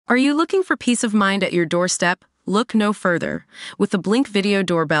Are you looking for peace of mind at your doorstep? Look no further. With the Blink Video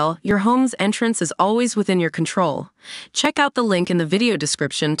Doorbell, your home's entrance is always within your control. Check out the link in the video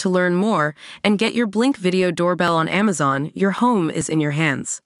description to learn more and get your Blink Video Doorbell on Amazon. Your home is in your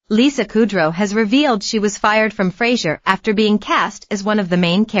hands. Lisa Kudrow has revealed she was fired from Frasier after being cast as one of the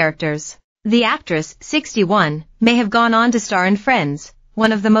main characters. The actress, 61, may have gone on to star in Friends,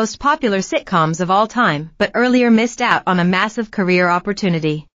 one of the most popular sitcoms of all time, but earlier missed out on a massive career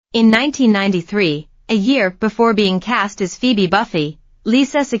opportunity. In 1993, a year before being cast as Phoebe Buffy,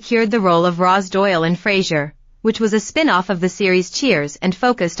 Lisa secured the role of Roz Doyle in Frasier, which was a spin-off of the series Cheers and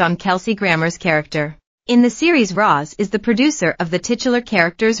focused on Kelsey Grammer's character. In the series, Roz is the producer of the titular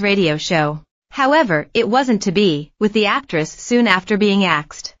character's radio show. However, it wasn't to be, with the actress soon after being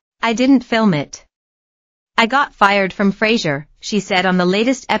axed. "I didn't film it. I got fired from Frasier," she said on the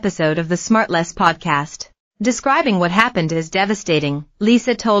latest episode of the Smartless podcast. Describing what happened as devastating,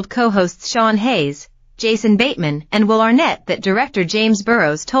 Lisa told co-hosts Sean Hayes, Jason Bateman, and Will Arnett that director James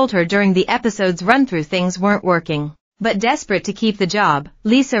Burrows told her during the episode's run-through things weren't working. But desperate to keep the job,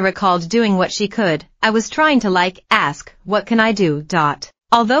 Lisa recalled doing what she could. "I was trying to ask, what can I do?"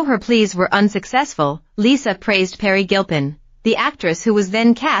 Although her pleas were unsuccessful, Lisa praised Peri Gilpin, the actress who was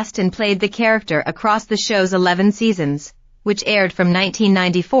then cast and played the character across the show's 11 seasons, which aired from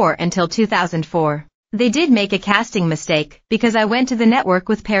 1994 until 2004. "They did make a casting mistake, because I went to the network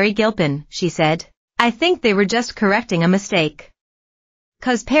with Peri Gilpin," she said. "I think they were just correcting a mistake.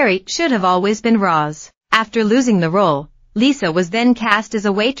 'Cause Peri should have always been Roz." After losing the role, Lisa was then cast as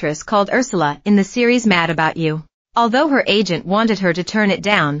a waitress called Ursula in the series Mad About You. Although her agent wanted her to turn it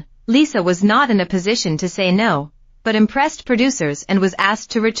down, Lisa was not in a position to say no, but impressed producers and was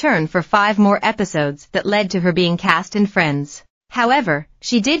asked to return for 5 more episodes that led to her being cast in Friends. However,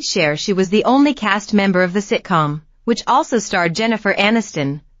 she did share she was the only cast member of the sitcom, which also starred Jennifer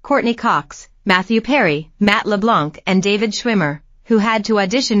Aniston, Courtney Cox, Matthew Perry, Matt LeBlanc, and David Schwimmer, who had to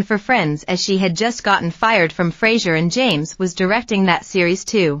audition for Friends as she had just gotten fired from Frasier and James was directing that series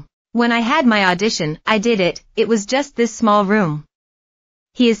too. "When I had my audition, I did it. It was just this small room.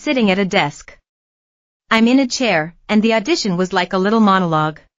 He is sitting at a desk. I'm in a chair, and the audition was like a little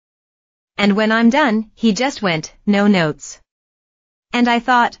monologue. And when I'm done, he just went, no notes. And I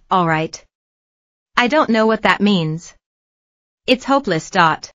thought, all right. I don't know what that means. It's hopeless."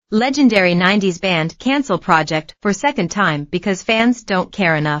 Legendary 90s band cancel project for second time because fans don't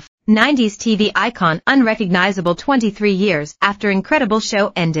care enough. 90s TV icon unrecognizable 23 years after incredible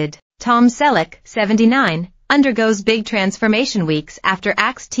show ended. Tom Selleck, 79, undergoes big transformation weeks after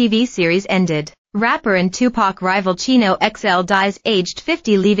axed TV series ended. Rapper and Tupac rival Chino XL dies aged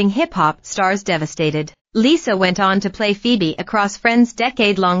 50, leaving hip-hop stars devastated. Lisa went on to play Phoebe across Friends'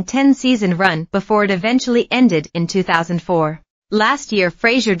 decade-long 10-season run before it eventually ended in 2004. Last year,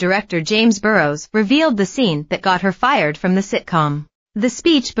 Frasier director James Burrows revealed the scene that got her fired from the sitcom. The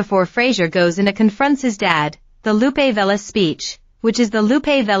speech before Frasier goes in and confronts his dad, the Lupe Velez speech, which is the Lupe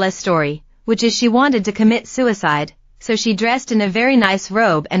Velez story, which is she wanted to commit suicide, so she dressed in a very nice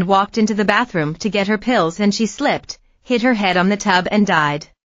robe and walked into the bathroom to get her pills, and she slipped, hit her head on the tub and died.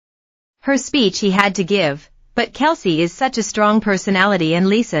 Her speech he had to give, but Kelsey is such a strong personality and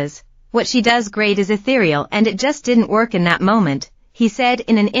Lisa's, what she does great is ethereal, and it just didn't work in that moment, he said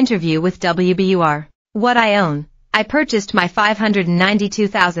in an interview with WBUR. "What I own. I purchased my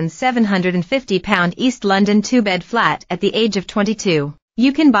 £592,750 East London 2-bed flat at the age of 22.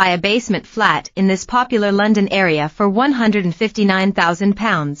 You can buy a basement flat in this popular London area for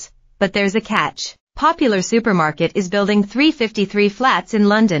 £159,000, but there's a catch. Popular Supermarket is building 353 flats in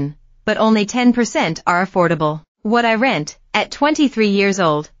London, but only 10% are affordable. What I rent, at 23 years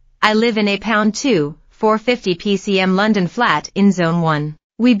old, I live in a £2, 450 PCM London flat in Zone 1.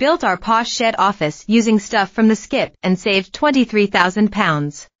 We built our posh shed office using stuff from the skip and saved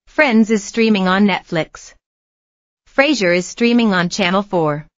 £23,000. Friends is streaming on Netflix. Frasier is streaming on Channel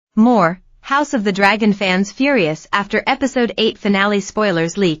 4. More, House of the Dragon fans furious after Episode 8 finale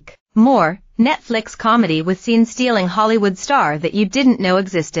spoilers leak. More, Netflix comedy with scene-stealing Hollywood star that you didn't know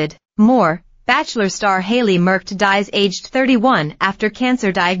existed. More, Bachelor star Haley Merkt dies aged 31 after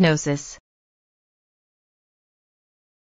cancer diagnosis.